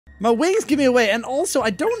My wings give me away, and also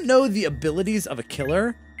I don't know the abilities of a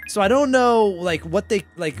killer, so I don't know like what they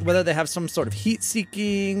like, whether they have some sort of heat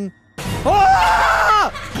seeking.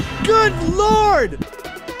 Ah! Good Lord!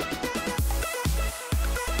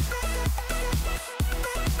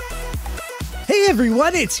 Hey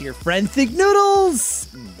everyone, it's your friend Thinknoodles.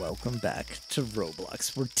 Welcome back to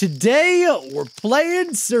Roblox, where today we're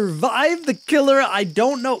playing Survive the Killer. I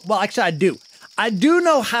don't know, well actually I do. I do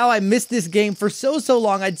know how I missed this game for so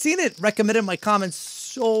long. I'd seen it recommended in my comments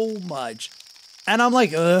so much. And I'm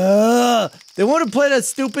like, ugh. They want to play that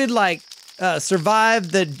stupid, like,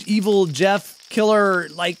 Survive the Evil Jeff Killer,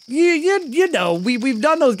 like, you know, we've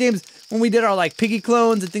done those games when we did our, like, Piggy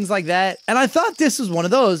clones and things like that. And I thought this was one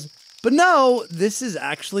of those. But no, this is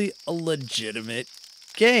actually a legitimate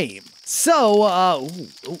game. So,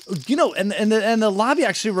 you know, and the lobby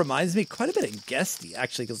actually reminds me quite a bit of Guesty,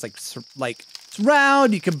 actually, because like it's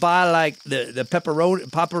round. You can buy like the pepperoni,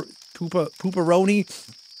 pooperoni.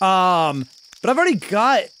 But I've already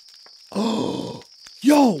got. Oh,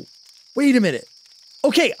 yo, wait a minute.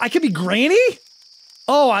 Okay, I could be Granny.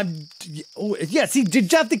 Oh, yeah. See,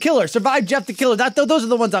 Jeff the Killer, Survive Jeff the Killer. Those are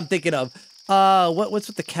the ones I'm thinking of. What's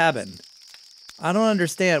with the cabin? I don't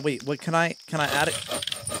understand. Wait, what can I add it?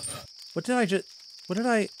 What did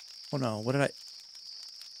I, oh no, what did I,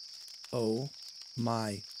 oh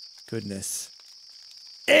my goodness.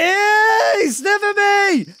 Hey, he's sniffing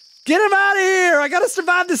me! Get him out of here! I gotta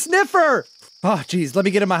survive the sniffer! Oh, geez, let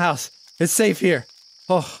me get in my house. It's safe here.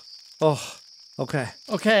 Oh, okay.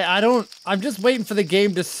 Okay, I'm just waiting for the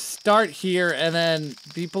game to start here, and then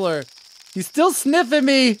he's still sniffing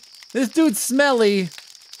me! This dude's smelly.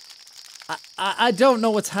 I don't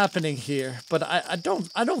know what's happening here, but I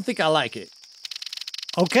don't think I like it.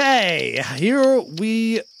 Okay, here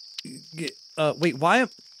we wait, why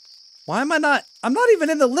am I not? I'm not even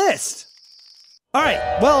in the list. All right,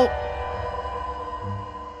 well,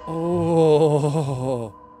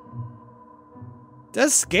 oh,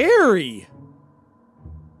 that's scary.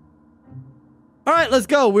 All right, let's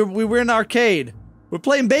go. We're in the arcade. We're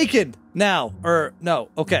playing bacon now, or no?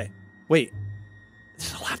 Okay, wait.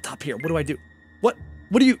 There's a laptop here. What do I do? What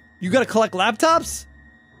do you gotta collect laptops?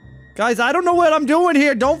 Guys, I don't know what I'm doing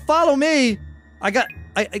here. Don't follow me. I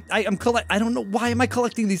don't know. Why am I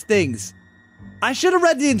collecting these things? I should have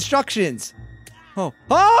read the instructions. Oh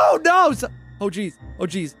no. Oh geez.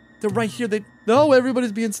 They're right here. No,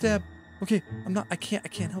 everybody's being stabbed. Okay, I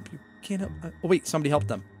can't help you. Can't help. Oh wait, somebody helped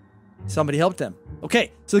them. Somebody helped them.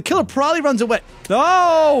 Okay, so the killer probably runs away.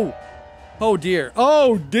 No! Oh dear.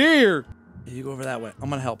 Oh dear. You go over that way. I'm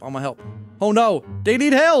gonna help. Oh no, they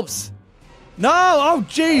need helps. No, oh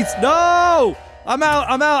jeez, no. I'm out.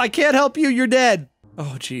 I can't help you. You're dead.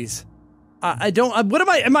 Oh jeez. I don't. What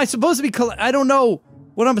am I supposed to be? I don't know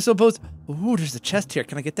what I'm supposed. Ooh, there's a chest here.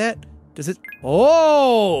 Can I get that? Does it?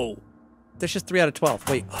 Oh, that's just 3 out of 12.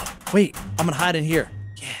 Wait. I'm gonna hide in here.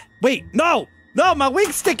 Yeah. Wait. No. My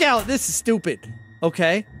wings stick out. This is stupid.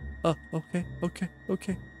 Okay. Okay.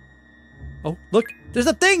 Oh, look. There's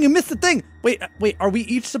a thing! You missed the thing! Wait, are we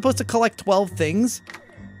each supposed to collect 12 things?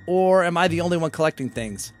 Or am I the only one collecting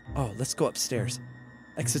things? Oh, let's go upstairs.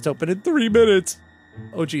 Exit's open in 3 minutes.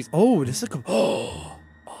 Oh, geez. Oh, this is a good... Oh,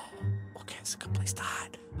 okay, it's a good place to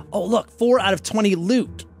hide. Oh, look, 4 out of 20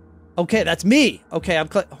 loot. Okay, that's me. Okay,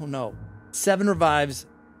 oh, no. 7 revives,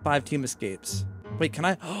 5 team escapes. Wait, can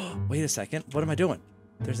I... Oh, wait a second. What am I doing?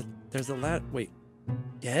 There's a ladder. Wait.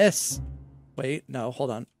 Yes. Wait, no, hold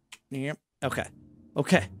on. Yep. Okay.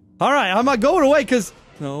 All right, I'm not going away because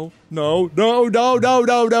no.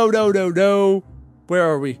 Where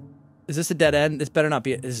are we? Is this a dead end? This better not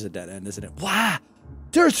be this is a dead end, isn't it? Wow.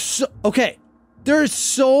 There's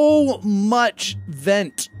so much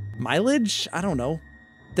vent mileage. I don't know.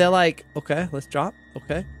 They're like, okay, let's drop.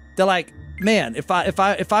 Okay. They're like, man, if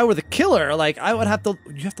I were the killer, like I would have to.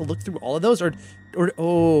 You have to look through all of those, or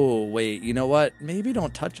oh wait, you know what? Maybe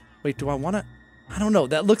don't touch. Wait, do I want to? I don't know.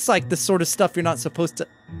 That looks like the sort of stuff you're not supposed to...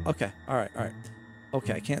 Okay. All right.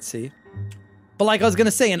 Okay, I can't see. But like I was going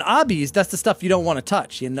to say, in obbies, that's the stuff you don't want to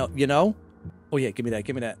touch, you know? Oh yeah, give me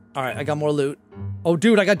that. All right, I got more loot. Oh,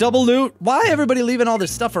 dude, I got double loot. Why everybody leaving all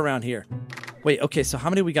this stuff around here? Wait, okay, so how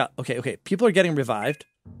many we got? Okay. People are getting revived.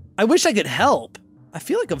 I wish I could help. I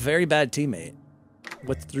feel like a very bad teammate.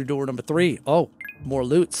 What's through door number 3? Oh, more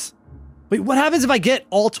loots. Wait, what happens if I get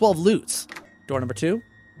all 12 loots? Door number 2?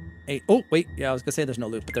 8. Oh, wait. Yeah, I was gonna say there's no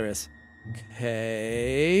loot, but there is.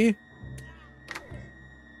 Okay.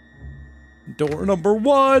 Door number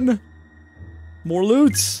 1. More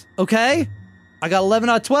loots. Okay. I got 11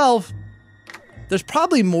 out of 12. There's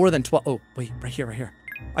probably more than 12. Oh, wait. Right here.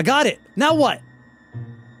 I got it. Now what?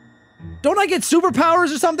 Don't I get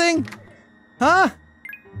superpowers or something? Huh?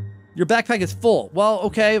 Your backpack is full. Well,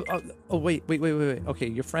 okay. Oh, wait. Okay,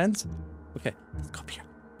 your friends? Okay, let's go up here.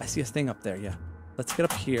 I see a thing up there, yeah. Let's get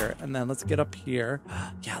up here, and then let's get up here.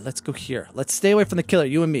 Yeah, let's go here. Let's stay away from the killer,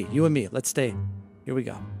 you and me. Let's stay. Here we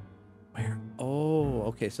go. Where? Oh,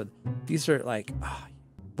 okay, so these are like...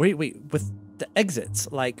 wait, with the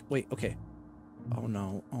exits. Like, wait, okay. Oh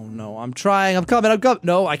no, I'm trying, I'm coming.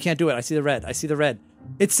 No, I can't do it. I see the red.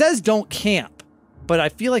 It says don't camp, but I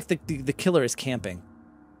feel like the killer is camping.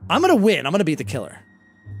 I'm gonna win. I'm gonna beat the killer.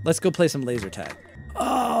 Let's go play some laser tag.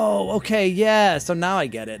 Oh, okay, yeah. So now I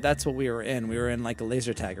get it. That's what we were in. We were in like a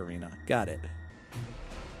laser tag arena. Got it.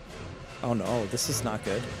 Oh no, this is not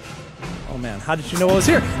good. Oh man, how did you know I was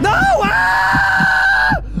here? No!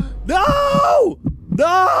 Ah! No!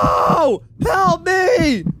 No! Help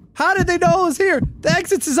me! How did they know I was here? The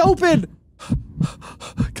exits is open.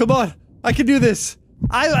 Come on, I can do this.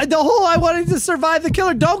 I wanted to survive the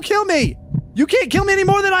killer. Don't kill me. You can't kill me any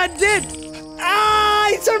more than I did.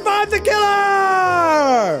 I survived the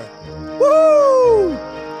killer! Woo!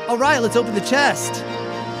 All right, let's open the chest.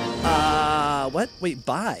 What? Wait,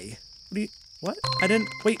 buy. What? I didn't,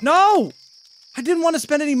 wait, no! I didn't want to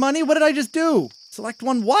spend any money. What did I just do? Select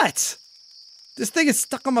one what? This thing is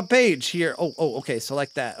stuck on my page here. Oh, okay,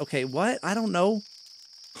 select that. Okay, what? I don't know.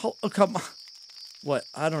 Oh, come on. What?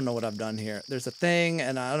 I don't know what I've done here. There's a thing,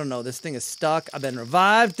 and I don't know. This thing is stuck. I've been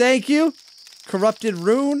revived. Thank you. Corrupted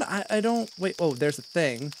rune. I don't, wait, oh, there's a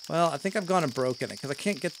thing. Well, I think I've gone and broken it, because I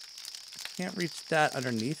can't reach that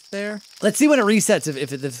underneath there. Let's see when it resets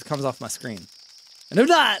if this comes off my screen. And if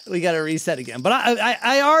not, we gotta reset again. But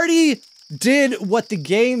I already did what the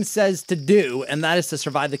game says to do, and that is to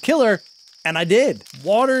survive the killer, and I did.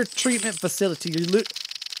 Water treatment facility.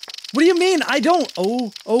 What do you mean? I don't.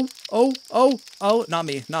 Oh, not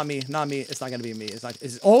me. It's not gonna be me.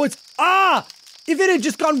 If it had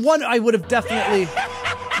just gone one, I would have definitely.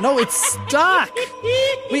 No, it's stuck.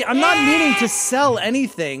 Wait, I'm not needing to sell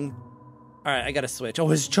anything. All right, I gotta switch. Oh,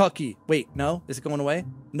 it's Chucky. Wait, no, is it going away?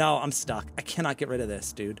 No, I'm stuck. I cannot get rid of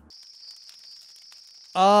this, dude.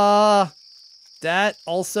 That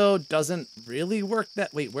also doesn't really work.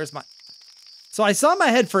 Wait, where's my? So I saw my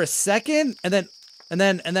head for a second, and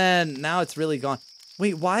then now it's really gone.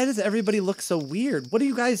 Wait, why does everybody look so weird? What do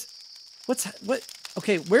you guys? What?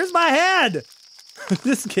 Okay, where's my head?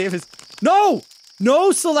 This game is no,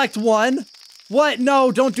 select one. What?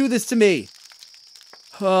 No, don't do this to me.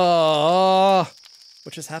 What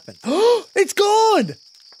just happened? It's gone!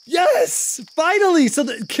 Yes! Finally! So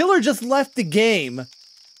the killer just left the game.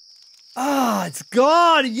 It's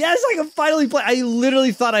gone! Yes, I can finally play. I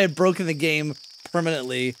literally thought I had broken the game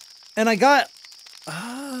permanently. And I got...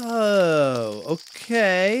 Oh,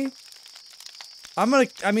 okay. I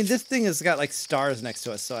mean, this thing has got like stars next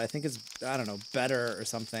to us, so I think it's, I don't know, better or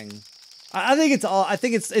something. I think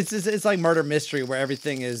it's like murder mystery where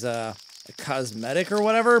everything is, cosmetic or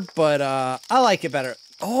whatever, but I like it better.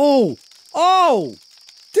 Oh,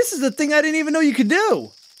 this is the thing I didn't even know you could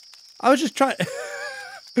do. I was just trying.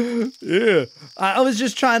 Yeah, I was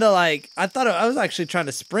just trying to like. I thought I was actually trying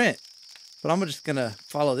to sprint, but I'm just gonna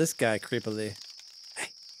follow this guy creepily. Hey,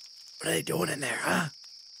 what are they doing in there, huh?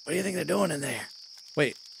 What do you think they're doing in there?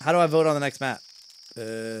 Wait, how do I vote on the next map?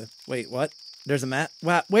 Wait, what? There's a map.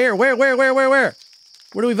 Where? Where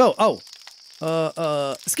do we vote? Oh.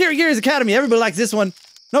 Scary Gears Academy. Everybody likes this one.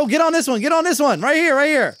 No, get on this one. Get on this one. Right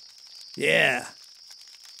here. Yeah.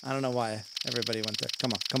 I don't know why everybody went there.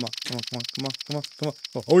 Come on.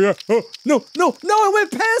 Oh, yeah. Oh, no, it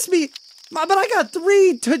went past me. But I got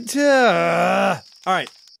 3 to... All right.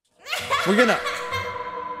 We're gonna...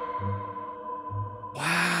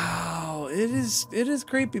 Wow. It is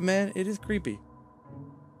creepy, man. It is creepy.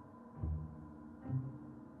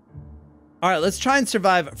 All right, let's try and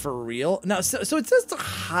survive for real. Now, so it says to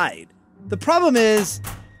hide. The problem is,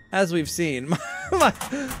 as we've seen, my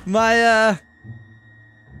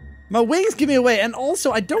wings give me away, and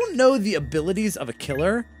also I don't know the abilities of a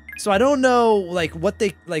killer, so I don't know like what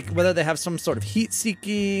they whether they have some sort of heat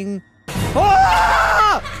seeking.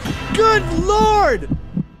 Ah! Good Lord!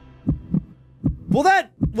 Well,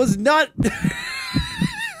 that was not.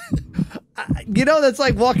 You know, that's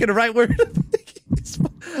like walking right where.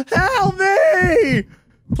 Help me!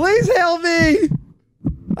 Please help me!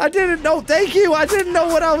 I didn't know. Thank you. I didn't know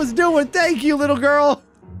what I was doing. Thank you, little girl.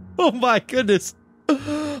 Oh my goodness.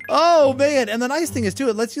 Oh man. And the nice thing is too,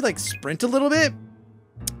 it lets you like sprint a little bit.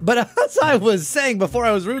 But as I was saying before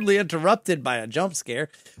I was rudely interrupted by a jump scare.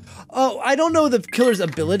 Oh, I don't know the killer's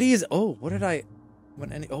abilities. Oh, what did I...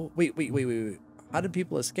 Oh, wait. How did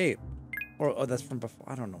people escape? Or, oh, that's from before.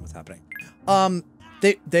 I don't know what's happening.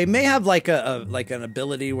 They may have like like an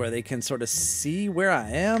ability where they can sort of see where I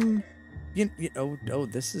am. Oh,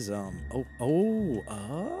 this is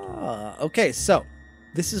okay, so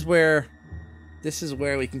this is where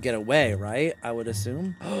we can get away, right? I would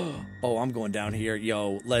assume. Oh, I'm going down here.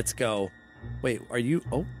 Yo, let's go. Wait, are you?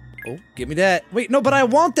 Oh, give me that. Wait, no, but I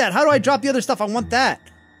want that. How do I drop the other stuff? I want that.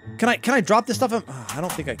 Can I drop this stuff? I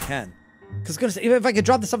don't think I can. Because even if I could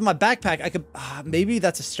drop this stuff in my backpack, I could. Maybe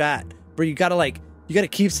that's a strat where you gotta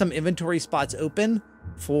keep some inventory spots open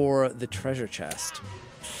for the treasure chest.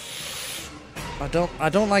 I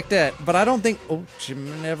don't like that, but I don't think. Oh,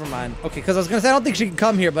 never mind. Okay, because I was gonna say I don't think she can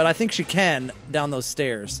come here, but I think she can down those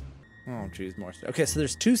stairs. Oh, geez, more stairs. Okay, so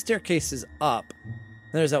there's 2 staircases up.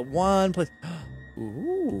 There's that one place.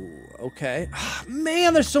 Ooh, okay.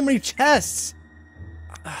 Man, there's so many chests.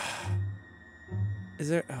 Is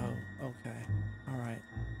there? Oh, okay. All right.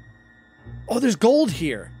 Oh, there's gold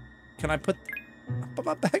here. Can I put? But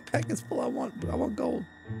my backpack is full. I want gold.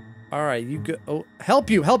 All right, you go. Oh, help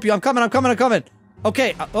you. I'm coming.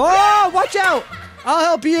 Okay. Oh, watch out. I'll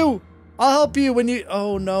help you when you.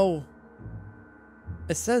 Oh no.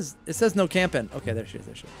 It says no camping. Okay, there she is.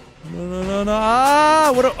 No.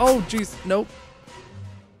 Ah, what? Oh, jeez. Nope.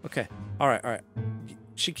 Okay. All right.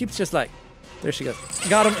 She keeps just like. There she goes.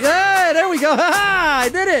 Got him. Yeah, there we go. Ha! I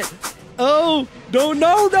did it. Oh, no.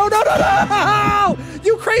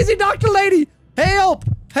 You crazy doctor lady. Help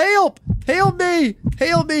me. Help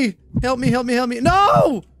me.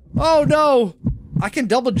 No. Oh, no. I can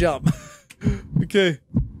double jump. Okay.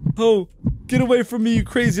 Oh, get away from me, you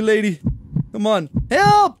crazy lady. Come on.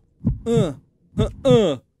 Help. I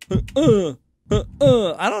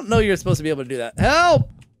don't know you're supposed to be able to do that.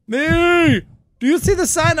 Help me. Do you see the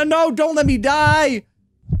sign? No, don't let me die.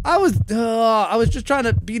 I was just trying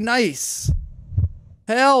to be nice.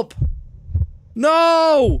 Help.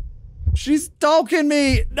 No. She's stalking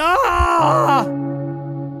me. Ah!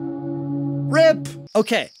 Rip.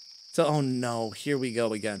 Okay. So, oh no, here we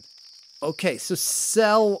go again. Okay, so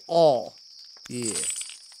sell all. Yeah.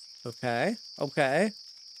 Okay.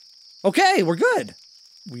 Okay, we're good.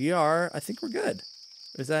 I think we're good.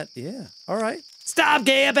 Is that, yeah. All right. Stop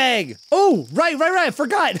camping! Oh, right, I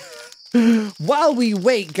forgot. While we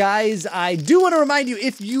wait, guys, I do want to remind you,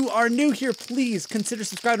 if you are new here, please consider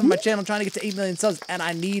subscribing to my channel. I'm trying to get to 8 million subs, and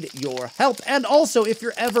I need your help. And also, if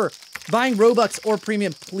you're ever buying Robux or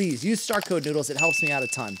premium, please use star code Noodles. It helps me out a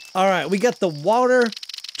ton. All right, we got the water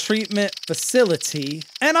treatment facility,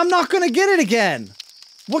 and I'm not going to get it again.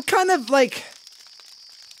 What kind of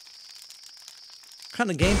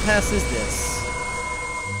game pass is this?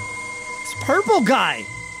 It's purple guy.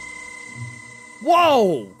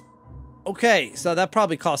 Whoa. Okay, so that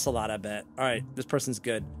probably costs a lot, I bet. All right, this person's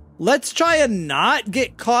good. Let's try and not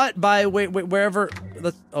get caught by wherever.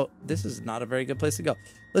 Oh, this is not a very good place to go.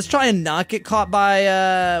 Let's try and not get caught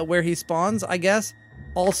by where he spawns, I guess.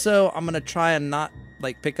 Also, I'm gonna try and not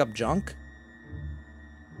pick up junk.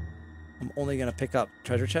 I'm only gonna pick up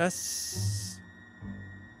treasure chests.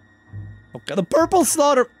 Okay, the purple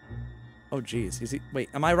slaughter. Oh, geez. Wait,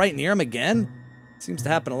 am I right near him again? Seems to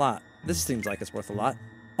happen a lot. This seems like it's worth a lot.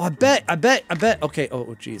 Oh, I bet. Okay,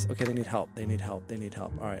 oh, geez. Okay, they need help. All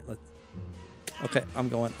right, let's. Okay, I'm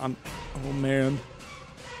going. Oh, man.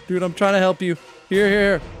 Dude, I'm trying to help you.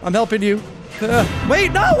 Here. I'm helping you.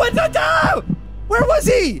 Wait, no, what the no! Where was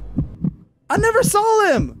he? I never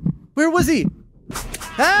saw him. Where was he?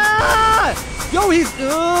 Ah! Yo, he's.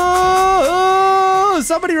 Oh,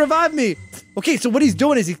 somebody revive me. Okay, so what he's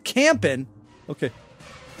doing is he's camping. Okay.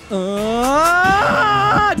 Did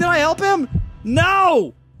I help him?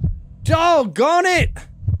 No! Doggone it!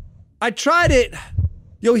 I tried it.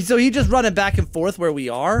 Yo, so he just running back and forth where we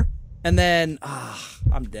are, and then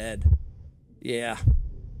I'm dead. Yeah.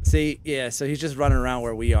 See, yeah. So he's just running around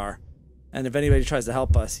where we are, and if anybody tries to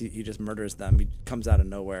help us, he just murders them. He comes out of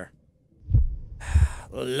nowhere,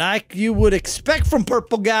 like you would expect from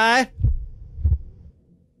purple guy.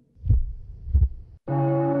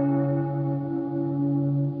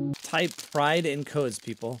 Type pride in codes,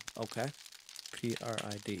 people. Okay.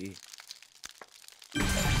 P-R-I-D-E.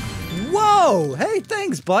 Whoa! Hey,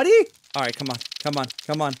 thanks, buddy! Alright, come on.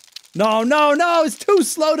 No! It's too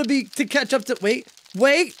slow to catch up to. Wait,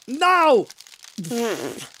 no!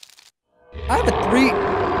 I have a 3.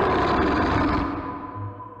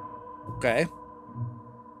 Okay.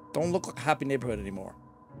 Don't look like a happy neighborhood anymore.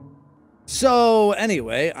 So,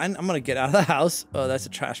 anyway, I'm gonna get out of the house. Oh, that's a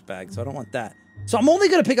trash bag, so I don't want that. So I'm only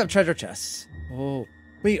gonna pick up treasure chests. Oh,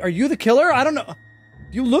 wait, are you the killer? I don't know.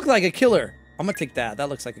 You look like a killer. I'm gonna take that. That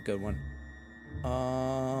looks like a good one.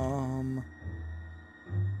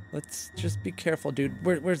 Let's just be careful, dude.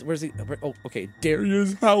 Where's he? Oh, okay.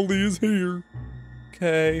 Darius Howley is here.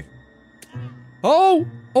 Okay. Oh!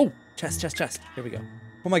 Oh! Chest. Here we go.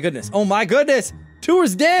 Oh my goodness. Oh my goodness!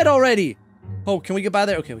 Tour's dead already! Oh, can we get by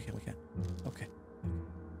there? Okay, we can. Okay.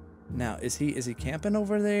 Now, is he camping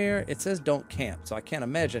over there? It says don't camp, so I can't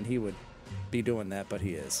imagine he would be doing that, but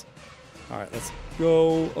he is. Alright, let's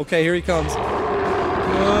go. Okay, here he comes.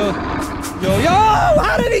 Yo!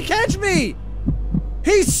 How did he catch me?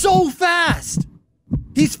 He's so fast!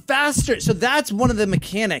 He's faster. So that's one of the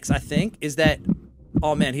mechanics, I think, is that...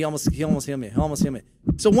 Oh man, he almost hit me.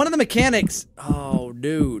 So one of the mechanics... Oh,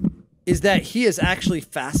 dude. Is that he is actually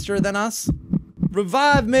faster than us.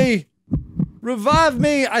 Revive me! Revive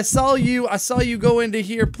me! I saw you go into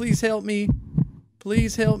here. Please help me.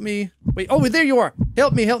 Please help me. Wait, oh, there you are.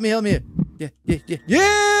 Help me. Yeah.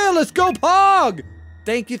 Yeah, let's go, Pog!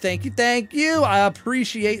 Thank you. I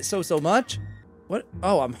appreciate so much. What?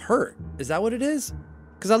 Oh, I'm hurt. Is that what it is?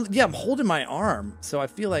 Because I'm holding my arm, so I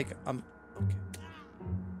feel like I'm... Okay.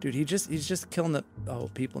 Dude, he's just killing the... Oh,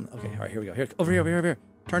 people... Okay, all right, here we go. Over here.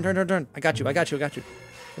 Turn. I got you.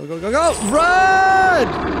 Go. Run!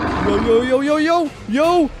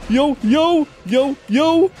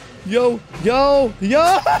 Yo.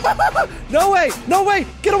 No way.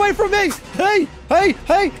 Get away from me. Hey. No!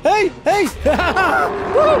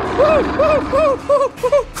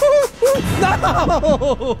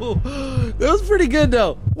 That was pretty good,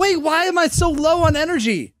 though. Wait, why am I so low on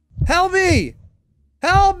energy? Help me!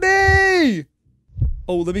 Oh,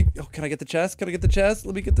 can I get the chest? Let me get the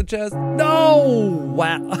chest. No!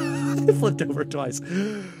 Wow. I flipped over twice.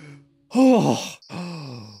 Oh,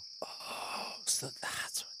 so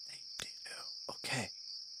that's what they do. Okay.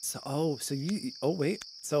 Wait.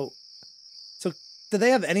 So do they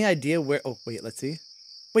have any idea where? Oh, wait, let's see.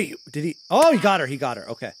 Wait, did he? Oh, he got her.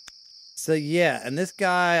 Okay. So yeah, and this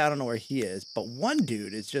guy, I don't know where he is, but one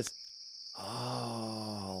dude is just,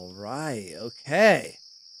 all right, okay.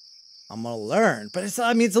 I'm gonna learn, but it's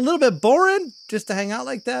a little bit boring just to hang out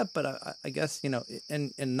like that, but I guess, you know,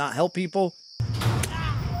 and not help people.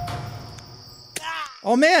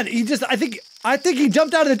 Oh man, I think he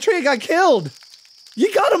jumped out of the tree and got killed.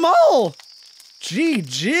 You got them all.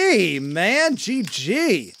 GG, man,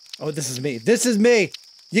 GG. Oh, this is me.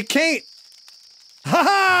 You can't. Ha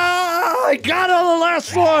ha! I got on the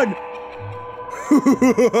last one.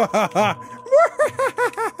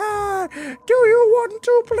 Do you want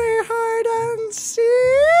to play hide and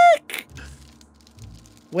seek?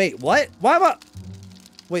 Wait, what? Why am I?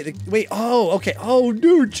 Wait. Oh, okay. Oh,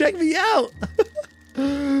 dude, check me out.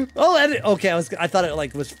 Okay, I thought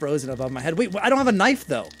it was frozen above my head. Wait, I don't have a knife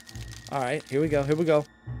though. All right, here we go.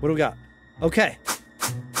 What do we got? Okay.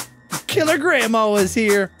 Killer Grandma is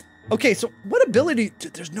here. Okay, so what ability?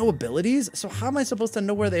 There's no abilities. So how am I supposed to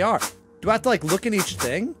know where they are? Do I have to look in each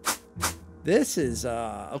thing? This is,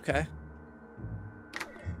 okay.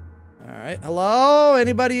 All right. Hello?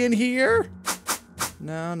 Anybody in here?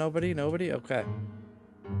 No, nobody. Okay.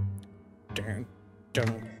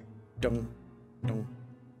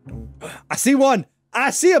 I see one.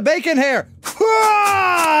 I see a bacon hair.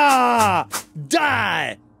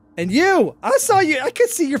 Die. And you, I saw you. I could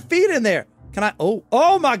see your feet in there. Can I?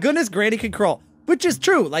 Oh my goodness. Granny can crawl, which is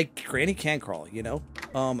true. Granny can crawl, you know?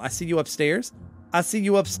 I see you upstairs.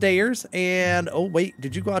 And oh wait,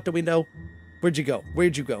 did you go out the window? Where'd you go,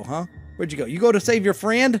 huh? You go to save your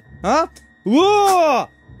friend, huh? Whoa!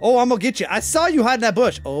 Oh, I'm gonna get you. I saw you hiding that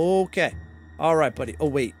bush. Okay. All right, buddy. Oh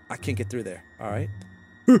wait, I can't get through there. All right.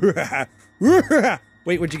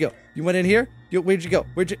 Wait, where'd you go? You went in here? Where'd you go?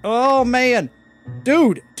 Oh man.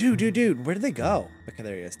 Dude. Where did they go? Okay,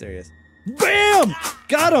 there he is. Bam!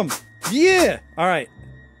 Got him! Yeah! All right.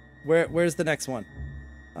 Where's the next one?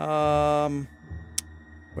 Where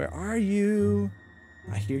are you?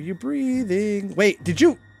 I hear you breathing. Wait,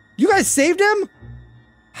 you guys saved him?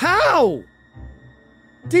 How?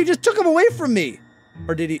 He just took him away from me.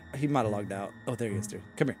 Or did he might have logged out. Oh, there he is, dude.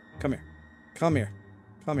 Come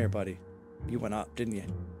here, buddy. You went up, didn't you?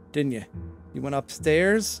 You went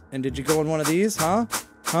upstairs, and did you go in one of these, huh?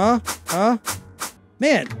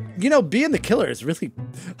 Man, you know, being the killer is really...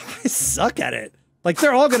 I suck at it.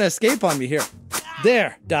 They're all gonna escape on me here.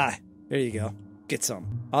 There, die. There you go. Get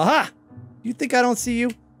some. Aha! You think I don't see you?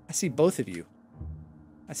 I see both of you.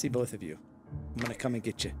 I'm gonna come and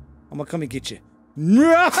get you.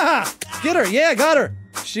 Get her! Yeah, got her!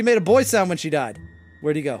 She made a boy sound when she died.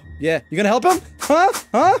 Where'd he go? Yeah, you gonna help him? Huh?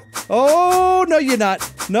 Oh, no you're not.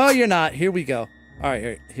 Here we go.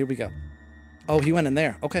 Alright, here we go. Oh, he went in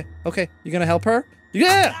there. Okay. You gonna help her?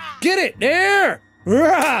 Yeah! Get it! There!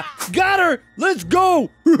 Got her! Let's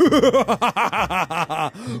go!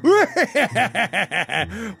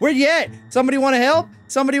 Where you at? Somebody want to help?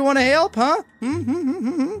 Somebody want to help? Huh?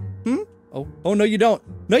 Oh, no, you don't.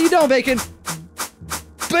 No, you don't, Bacon.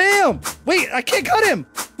 Bam! Wait, I can't cut him.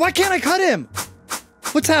 Why can't I cut him?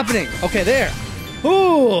 What's happening? Okay, there.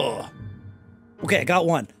 Ooh. Okay, I got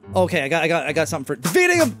one. Okay, I got something for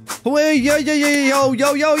defeating him. Wait, yo.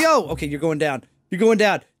 Okay, you're going down. You're going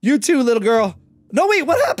down. You too, little girl. No, wait,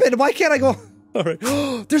 what happened? Why can't I go? All right.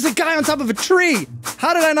 There's a guy on top of a tree.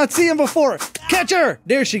 How did I not see him before? Catch her.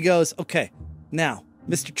 There she goes. Okay, now,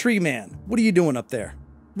 Mr. Tree Man, what are you doing up there?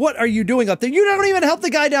 What are you doing up there? You don't even help the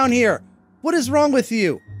guy down here. What is wrong with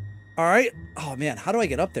you? All right. Oh man, how do I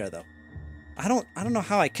get up there though? I don't know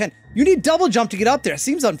how I can. You need double jump to get up there. It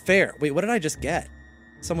seems unfair. Wait, what did I just get?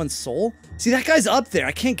 Someone's soul? See, that guy's up there.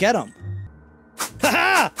 I can't get him.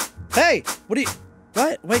 Haha! Hey, what are you?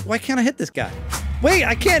 What? Wait, why can't I hit this guy? Wait,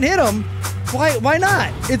 I can't hit him. Why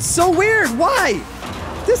not? It's so weird. Why?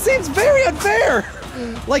 This seems very unfair.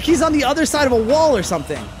 Like he's on the other side of a wall or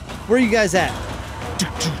something. Where are you guys at?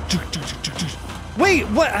 Wait,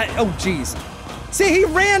 what? Oh, jeez. See, he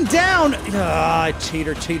ran down. Ah,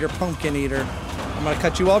 cheater, pumpkin eater. I'm gonna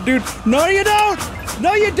cut you off, dude. No, you don't.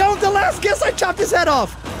 No, you don't. The last guess, I chopped his head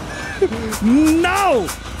off. No.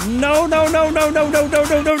 No.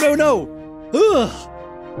 Ugh.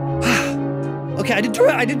 Okay, I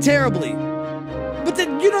did terribly. But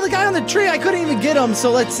then, you know, the guy on the tree, I couldn't even get him,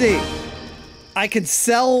 so let's see. I could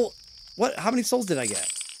sell, what, how many souls did I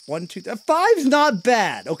get? 1, 2, 3, 5's not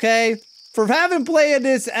bad, okay? For having played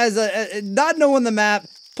this as not knowing the map,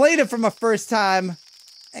 played it for my first time,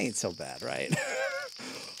 ain't so bad, right?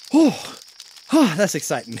 That's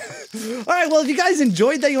exciting. All right, well, if you guys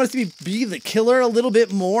enjoyed that, you want us to be the killer a little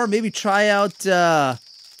bit more, maybe try out, I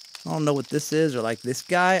don't know what this is, or like this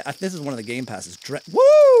guy. This is one of the game passes.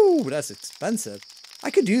 Woo! That's expensive.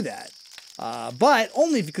 I could do that. But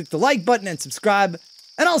only if you click the like button and subscribe.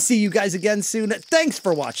 And I'll see you guys again soon. Thanks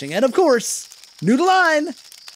for watching. And of course, Noodle on!